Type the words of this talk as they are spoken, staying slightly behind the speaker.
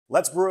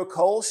Let's brew a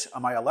Kölsch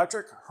on my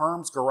Electric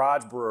HERMs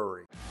Garage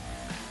Brewery.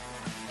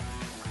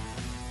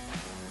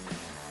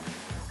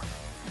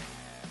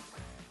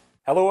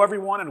 Hello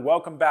everyone and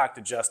welcome back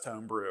to Just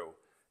Home Brew.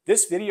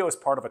 This video is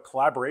part of a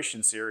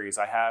collaboration series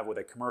I have with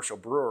a commercial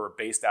brewer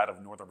based out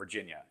of Northern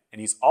Virginia, and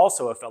he's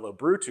also a fellow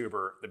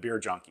BrewTuber, the Beer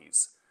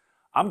Junkies.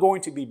 I'm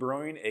going to be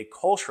brewing a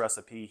Kölsch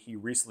recipe he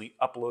recently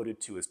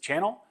uploaded to his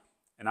channel,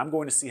 and I'm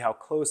going to see how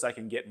close I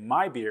can get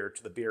my beer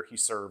to the beer he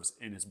serves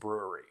in his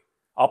brewery.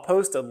 I'll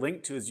post a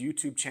link to his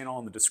YouTube channel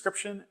in the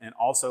description and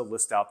also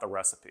list out the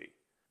recipe.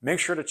 Make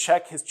sure to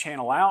check his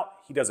channel out.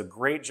 He does a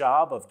great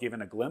job of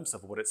giving a glimpse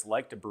of what it's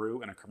like to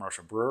brew in a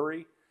commercial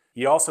brewery.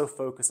 He also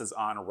focuses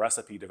on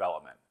recipe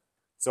development.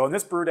 So in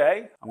this brew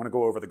day, I'm going to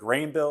go over the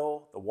grain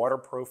bill, the water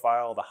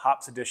profile, the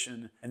hops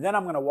addition, and then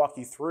I'm going to walk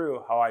you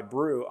through how I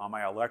brew on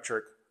my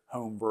electric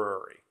home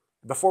brewery.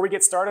 Before we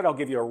get started, I'll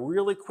give you a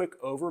really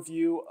quick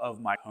overview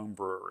of my home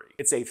brewery.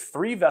 It's a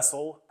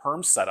 3-vessel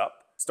HERM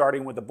setup,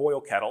 starting with the boil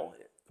kettle.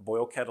 The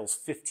boil kettle's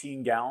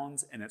 15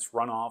 gallons and it's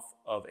run off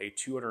of a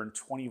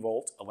 220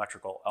 volt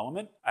electrical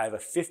element. I have a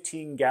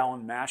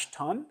 15-gallon mash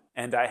tun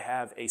and I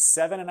have a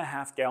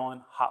 7.5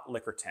 gallon hot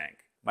liquor tank.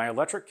 My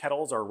electric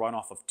kettles are run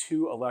off of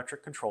 2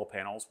 electric control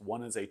panels.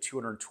 One is a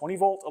 220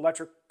 volt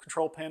electric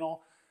control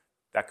panel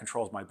that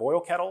controls my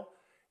boil kettle,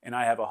 and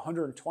I have a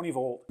 120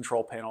 volt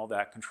control panel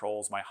that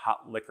controls my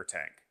hot liquor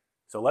tank.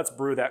 So let's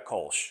brew that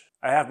Kölsch.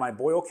 I have my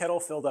boil kettle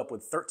filled up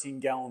with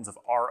 13 gallons of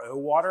RO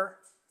water.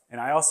 And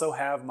I also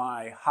have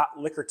my hot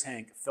liquor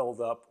tank filled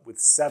up with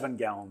 7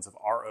 gallons of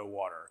RO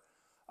water.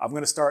 I'm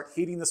going to start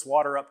heating this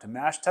water up to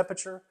mash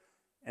temperature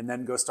and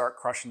then go start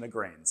crushing the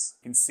grains.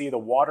 You can see the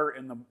water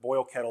in the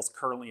boil kettle is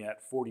currently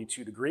at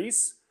 42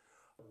 degrees.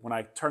 When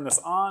I turn this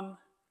on,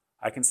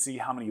 I can see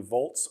how many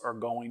volts are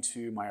going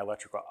to my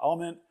electrical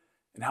element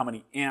and how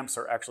many amps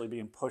are actually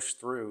being pushed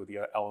through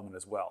the element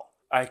as well.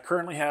 I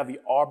currently have the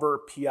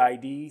Auber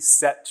PID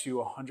set to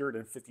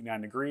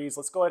 159 degrees.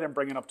 Let's go ahead and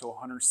bring it up to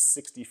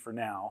 160 for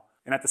now.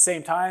 And at the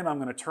same time, I'm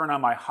going to turn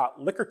on my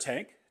hot liquor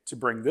tank to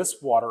bring this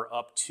water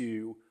up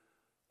to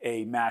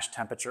a mash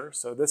temperature.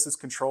 So this is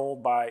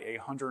controlled by a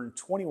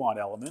 120 watt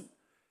element.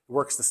 It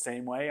works the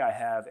same way. I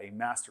have a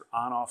master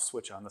on-off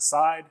switch on the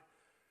side.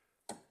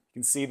 You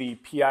can see the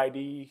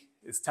PID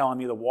is telling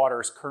me the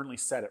water is currently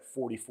set at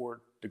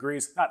 44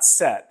 degrees. Not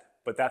set,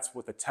 but that's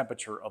what the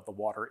temperature of the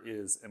water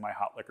is in my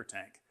hot liquor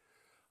tank.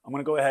 I'm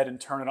going to go ahead and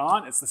turn it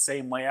on. It's the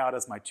same layout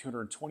as my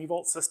 220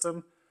 volt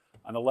system.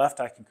 On the left,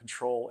 I can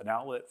control an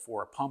outlet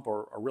for a pump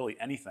or really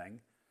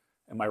anything.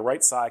 And my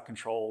right side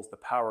controls the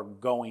power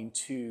going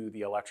to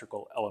the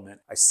electrical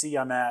element. I see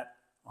I'm at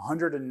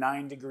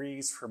 109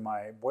 degrees for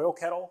my boil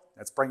kettle.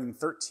 That's bringing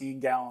 13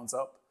 gallons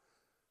up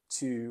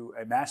to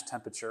a mash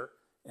temperature.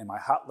 And my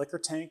hot liquor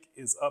tank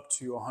is up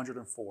to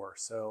 104.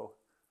 So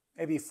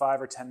maybe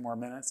 5 or 10 more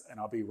minutes and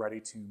I'll be ready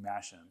to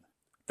mash in.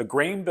 The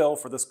grain bill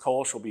for this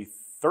Kölsch will be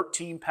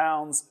 13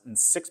 pounds and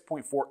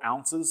 6.4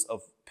 ounces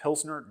of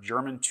Pilsner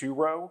German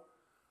 2-row,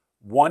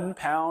 1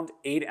 pound,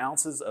 8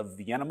 ounces of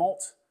Vienna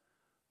Malt,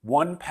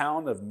 1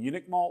 pound of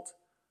Munich Malt,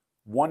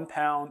 1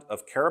 pound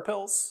of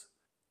Carapils,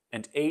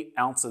 and 8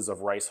 ounces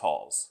of rice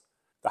hulls.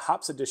 The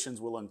hops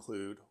additions will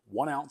include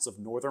 1 ounce of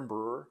Northern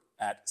Brewer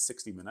at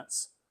 60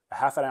 minutes, a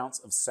half an ounce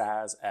of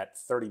Saaz at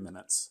 30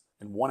 minutes,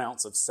 and 1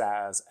 ounce of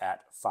Saaz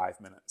at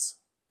 5 minutes.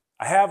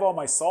 I have all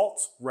my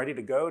salts ready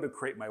to go to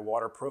create my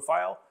water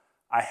profile.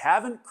 I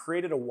haven't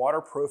created a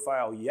water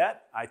profile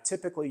yet. I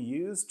typically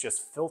use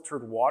just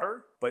filtered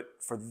water, but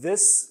for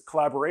this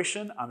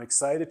collaboration, I'm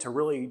excited to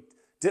really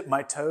dip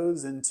my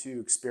toes into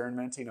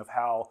experimenting of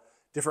how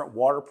different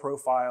water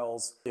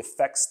profiles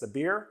affects the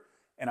beer.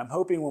 And I'm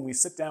hoping when we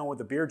sit down with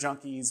the Beer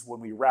Junkies,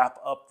 when we wrap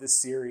up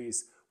this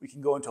series, we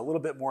can go into a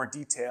little bit more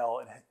detail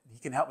and he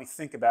can help me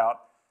think about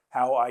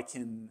how I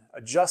can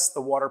adjust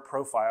the water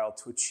profile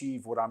to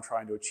achieve what I'm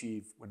trying to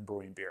achieve when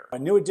brewing beer. A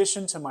new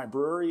addition to my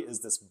brewery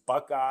is this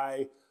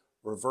Buckeye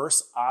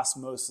reverse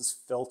osmosis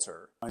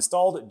filter. I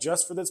installed it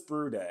just for this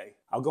brew day.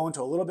 I'll go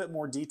into a little bit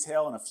more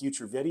detail in a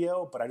future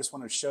video, but I just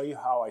wanted to show you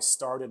how I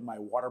started my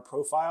water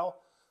profile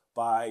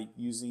by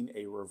using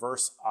a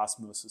reverse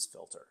osmosis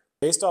filter.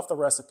 Based off the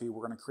recipe,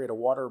 we're going to create a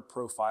water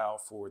profile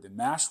for the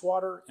mash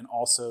water and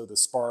also the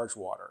sparge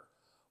water.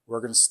 We're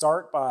going to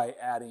start by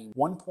adding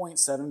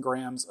 1.7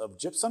 grams of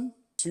gypsum,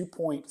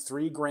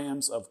 2.3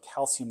 grams of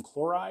calcium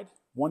chloride,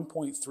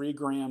 1.3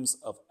 grams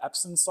of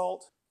Epsom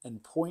salt,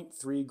 and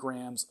 0.3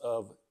 grams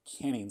of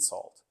canning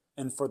salt.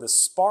 And for the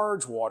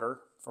sparge water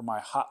for my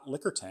hot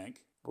liquor tank,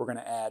 we're going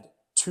to add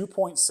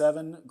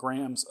 2.7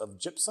 grams of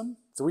gypsum,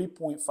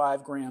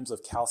 3.5 grams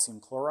of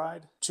calcium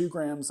chloride, 2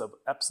 grams of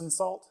Epsom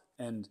salt,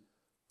 and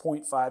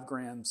 0.5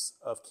 grams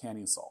of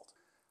canning salt.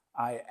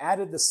 I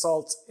added the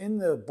salts in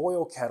the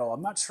boil kettle.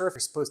 I'm not sure if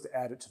you're supposed to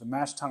add it to the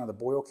mash tun or the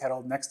boil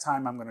kettle. Next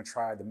time I'm going to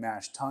try the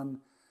mash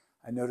tun.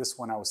 I noticed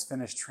when I was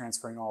finished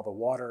transferring all the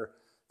water,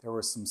 there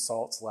were some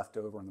salts left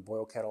over in the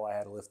boil kettle. I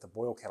had to lift the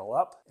boil kettle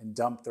up and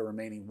dump the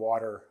remaining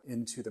water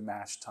into the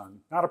mash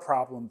tun. Not a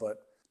problem,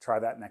 but try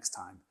that next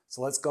time.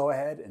 So let's go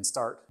ahead and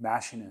start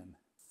mashing in.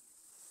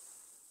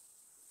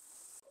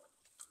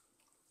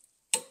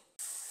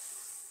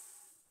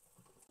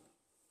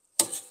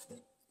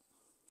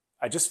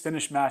 I just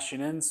finished mashing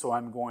in, so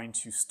I'm going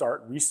to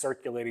start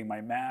recirculating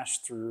my mash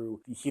through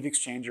the heat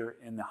exchanger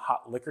in the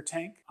hot liquor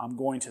tank. I'm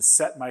going to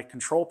set my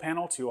control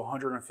panel to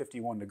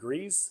 151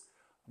 degrees.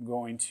 I'm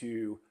going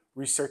to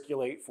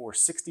recirculate for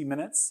 60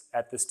 minutes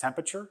at this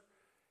temperature.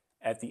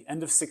 At the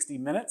end of 60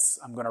 minutes,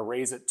 I'm going to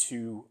raise it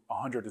to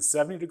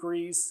 170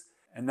 degrees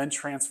and then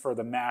transfer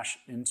the mash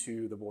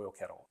into the boil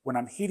kettle. When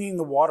I'm heating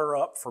the water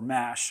up for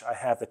mash, I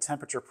have the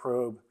temperature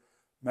probe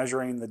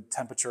measuring the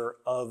temperature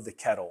of the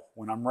kettle.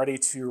 When I'm ready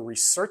to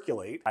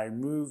recirculate, I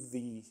move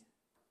the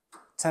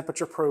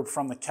temperature probe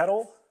from the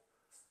kettle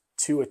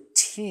to a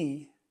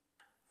T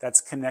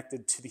that's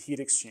connected to the heat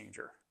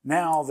exchanger.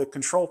 Now the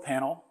control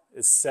panel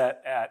is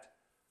set at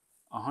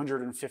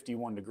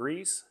 151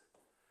 degrees.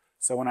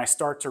 So when I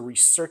start to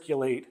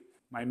recirculate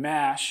my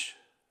mash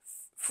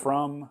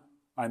from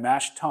my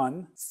mash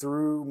tun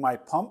through my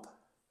pump,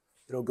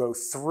 it'll go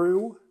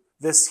through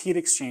this heat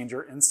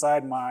exchanger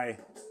inside my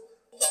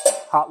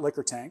hot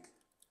liquor tank.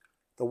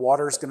 The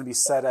water is going to be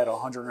set at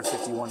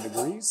 151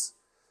 degrees.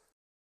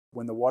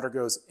 When the water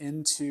goes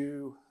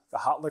into the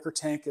hot liquor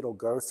tank, it'll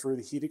go through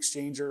the heat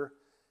exchanger.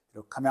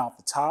 It'll come out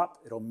the top.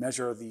 It'll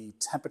measure the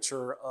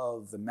temperature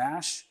of the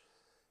mash.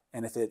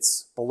 And if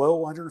it's below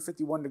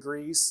 151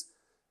 degrees,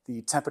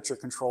 the temperature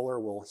controller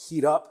will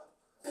heat up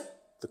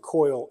the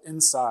coil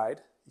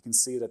inside. You can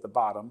see it at the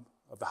bottom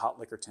of the hot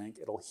liquor tank.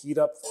 It'll heat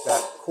up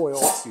that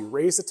coil to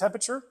raise the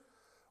temperature,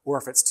 or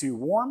if it's too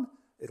warm,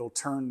 it'll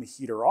turn the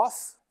heater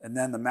off, and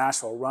then the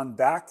mash will run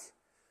back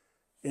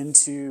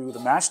into the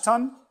mash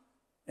tun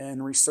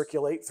and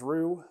recirculate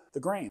through the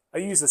grain. I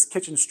use this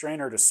kitchen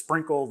strainer to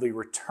sprinkle the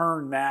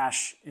return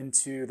mash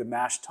into the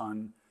mash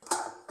tun.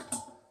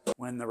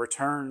 When the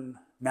return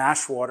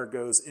mash water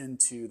goes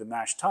into the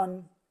mash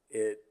tun,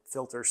 it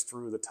filters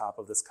through the top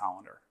of this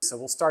colander. So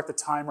we'll start the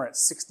timer at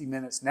 60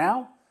 minutes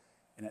now,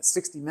 and at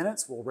 60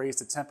 minutes, we'll raise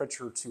the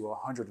temperature to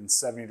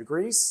 170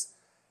 degrees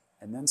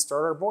and then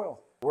start our boil.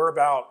 We're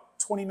about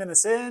 20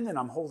 minutes in, and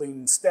I'm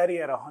holding steady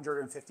at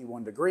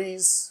 151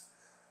 degrees.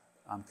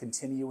 I'm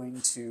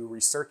continuing to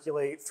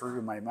recirculate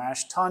through my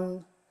mash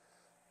tun,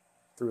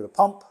 through the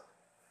pump,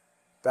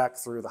 back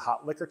through the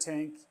hot liquor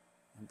tank,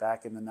 and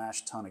back in the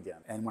mash tun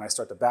again. And when I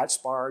start to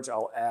batch sparge,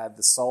 I'll add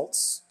the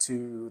salts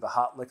to the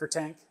hot liquor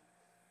tank,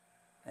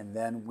 and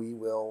then we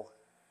will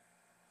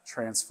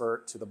transfer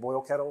it to the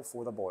boil kettle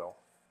for the boil.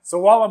 So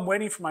while I'm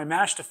waiting for my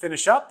mash to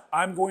finish up,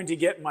 I'm going to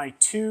get my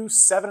two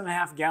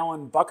 7.5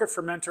 gallon bucket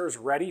fermenters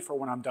ready for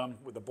when I'm done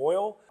with the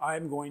boil.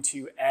 I'm going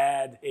to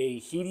add a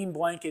heating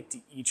blanket to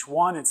each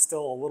one. It's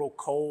still a little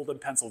cold in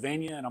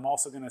Pennsylvania, and I'm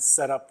also going to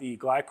set up the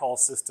glycol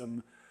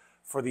system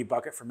for the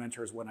bucket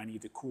fermenters when I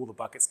need to cool the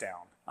buckets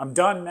down. I'm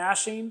done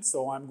mashing,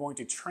 so I'm going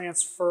to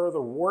transfer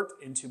the wort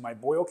into my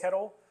boil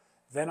kettle.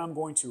 Then I'm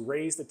going to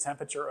raise the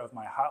temperature of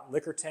my hot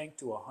liquor tank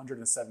to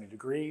 170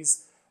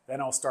 degrees. Then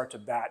I'll start to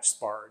batch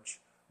sparge.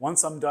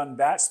 Once I'm done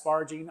batch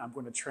sparging, I'm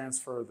going to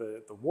transfer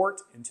the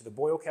wort into the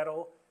boil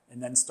kettle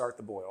and then start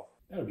the boil.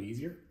 That'll be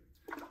easier.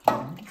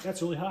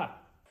 That's really hot.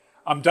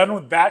 I'm done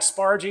with batch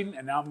sparging,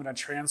 and now I'm going to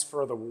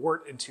transfer the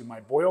wort into my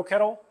boil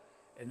kettle,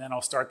 and then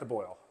I'll start the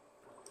boil.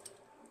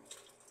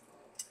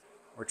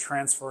 We're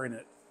transferring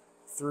it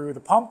through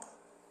the pump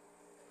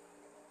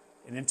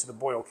and into the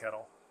boil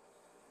kettle.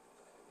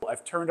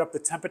 I've turned up the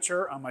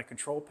temperature on my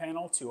control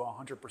panel to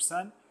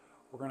 100%.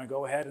 We're going to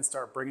go ahead and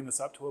start bringing this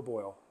up to a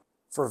boil.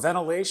 For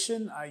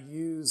ventilation, I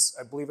use,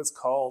 I believe it's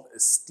called a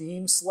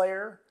steam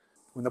slayer.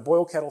 When the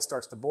boil kettle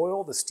starts to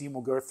boil, the steam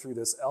will go through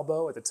this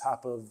elbow at the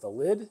top of the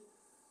lid.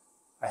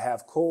 I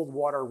have cold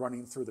water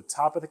running through the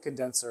top of the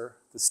condenser.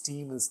 The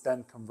steam is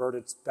then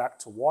converted back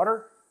to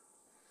water,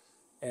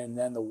 and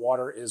then the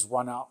water is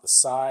run out the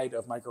side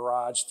of my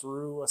garage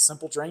through a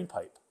simple drain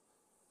pipe.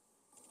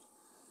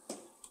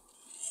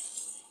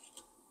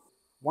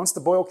 Once the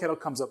boil kettle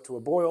comes up to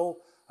a boil,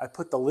 I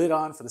put the lid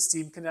on for the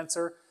steam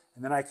condenser,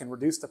 and then I can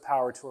reduce the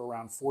power to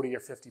around 40 or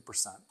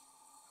 50%.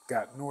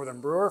 Got Northern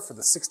Brewer for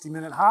the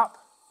 60-minute hop.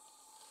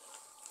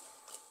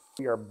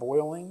 We are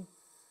boiling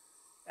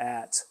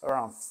at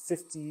around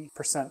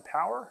 50%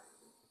 power.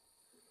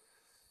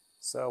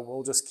 So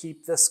we'll just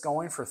keep this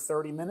going for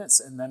 30 minutes,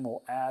 and then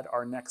we'll add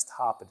our next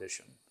hop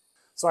addition.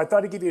 So I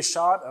thought I'd give you a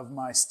shot of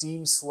my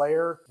steam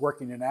slayer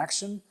working in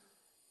action.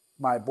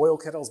 My boil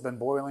kettle's been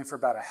boiling for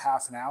about a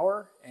half an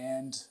hour,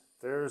 and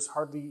there's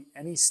hardly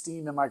any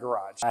steam in my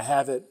garage. I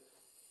have it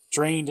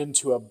drained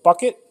into a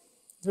bucket.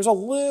 There's a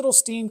little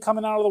steam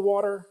coming out of the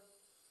water,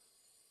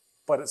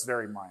 but it's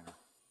very minor.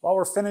 While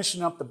we're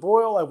finishing up the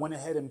boil, I went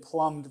ahead and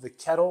plumbed the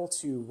kettle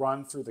to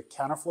run through the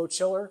counterflow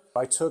chiller.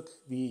 I took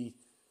the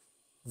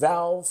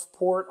valve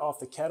port off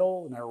the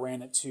kettle and I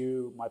ran it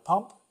to my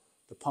pump.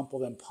 The pump will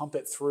then pump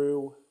it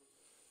through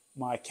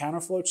my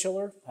counterflow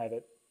chiller. I have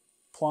it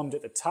plumbed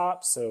at the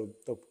top, so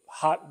the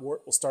hot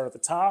wort will start at the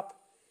top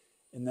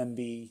and then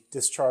be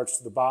discharged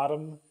to the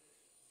bottom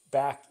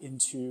back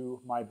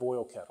into my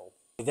boil kettle.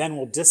 I then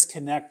will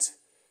disconnect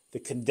the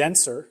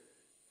condenser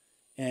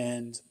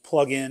and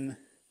plug in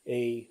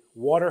a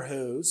water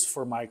hose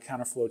for my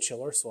counterflow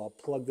chiller. So I'll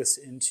plug this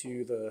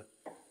into the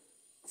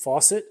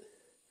faucet,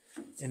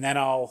 And then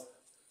I'll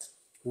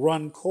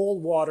run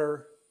cold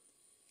water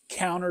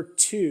counter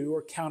to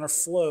or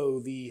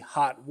counterflow the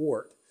hot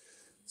wort.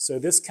 So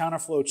this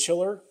counterflow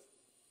chiller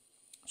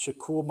should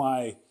cool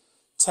my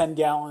 10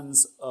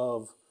 gallons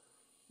of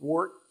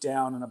wort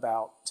down in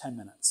about 10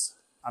 minutes.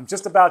 I'm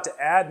just about to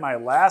add my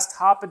last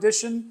hop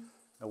addition.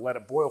 I'll let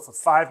it boil for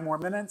 5 more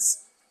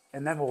minutes,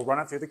 and then we'll run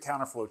it through the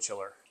counterflow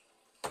chiller.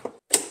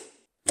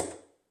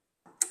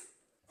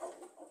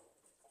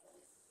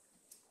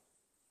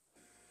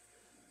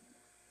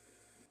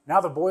 Now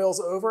the boil's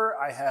over,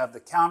 I have the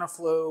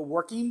counterflow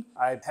working.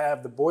 I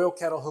have the boil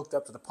kettle hooked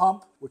up to the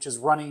pump, which is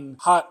running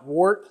hot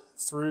wort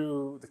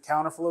through the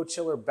counterflow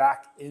chiller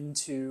back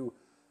into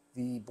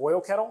the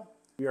boil kettle.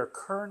 We are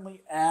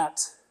currently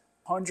at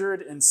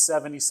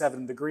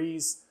 177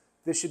 degrees.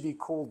 This should be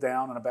cooled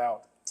down in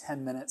about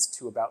 10 minutes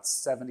to about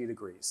 70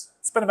 degrees.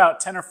 It's been about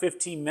 10 or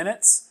 15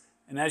 minutes,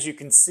 and as you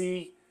can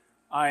see,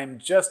 I'm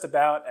just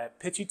about at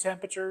pitchy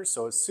temperature,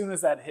 so as soon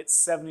as that hits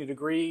 70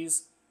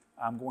 degrees,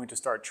 I'm going to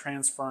start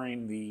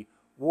transferring the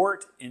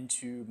wort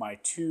into my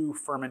 2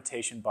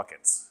 fermentation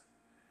buckets.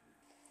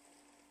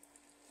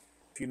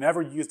 If you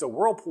never used a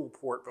whirlpool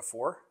port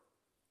before,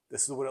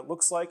 this is what it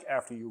looks like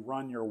after you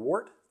run your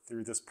wort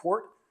through this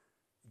port.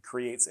 It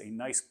creates a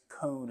nice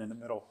cone in the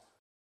middle.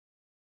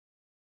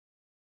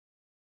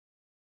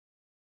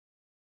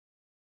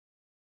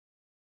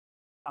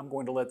 I'm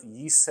going to let the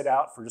yeast sit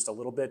out for just a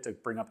little bit to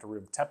bring up to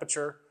room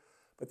temperature,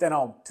 but then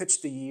I'll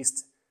pitch the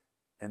yeast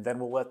and then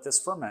we'll let this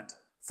ferment.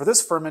 For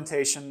this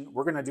fermentation,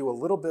 we're going to do a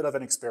little bit of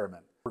an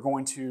experiment. We're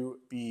going to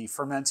be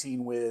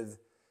fermenting with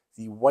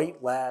the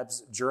White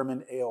Labs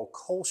German Ale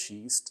Kölsch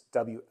yeast,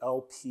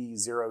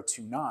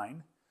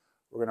 WLP029.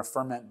 We're going to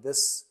ferment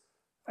this,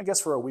 I guess,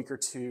 for a week or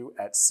 2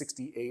 at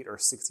 68 or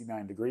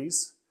 69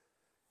 degrees.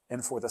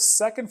 And for the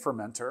second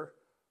fermenter,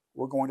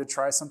 we're going to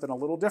try something a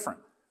little different.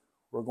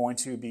 We're going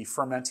to be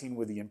fermenting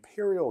with the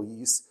imperial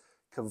yeast,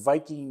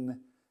 Viking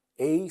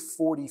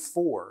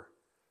A44.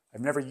 I've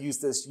never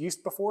used this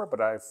yeast before, but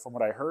from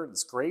what I heard,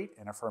 it's great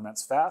and it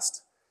ferments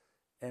fast.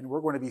 And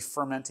we're going to be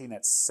fermenting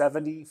at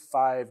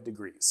 75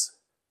 degrees.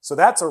 So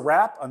that's a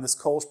wrap on this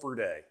Kölsch brew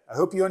day. I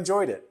hope you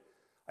enjoyed it.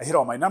 I hit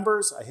all my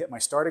numbers. I hit my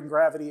starting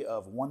gravity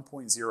of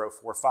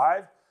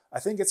 1.045. I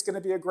think it's going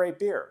to be a great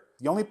beer.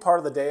 The only part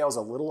of the day I was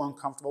a little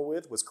uncomfortable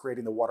with was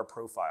creating the water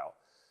profile.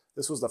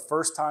 This was the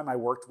first time I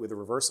worked with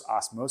reverse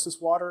osmosis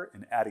water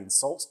and adding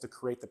salts to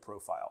create the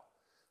profile.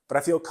 But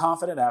I feel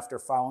confident after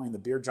following the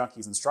Beer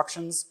Junkies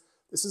instructions,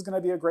 this is going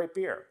to be a great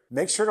beer.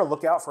 Make sure to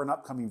look out for an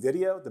upcoming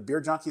video. The Beer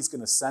Junkie is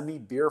going to send me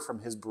beer from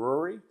his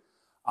brewery.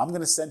 I'm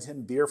going to send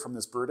him beer from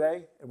this brew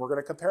day, and we're going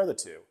to compare the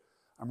two.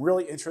 I'm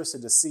really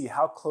interested to see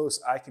how close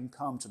I can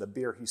come to the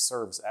beer he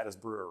serves at his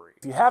brewery.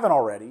 If you haven't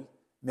already,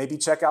 maybe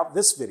check out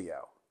this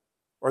video,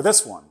 or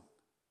this one.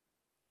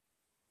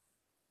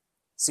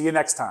 See you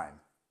next time.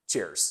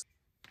 Cheers.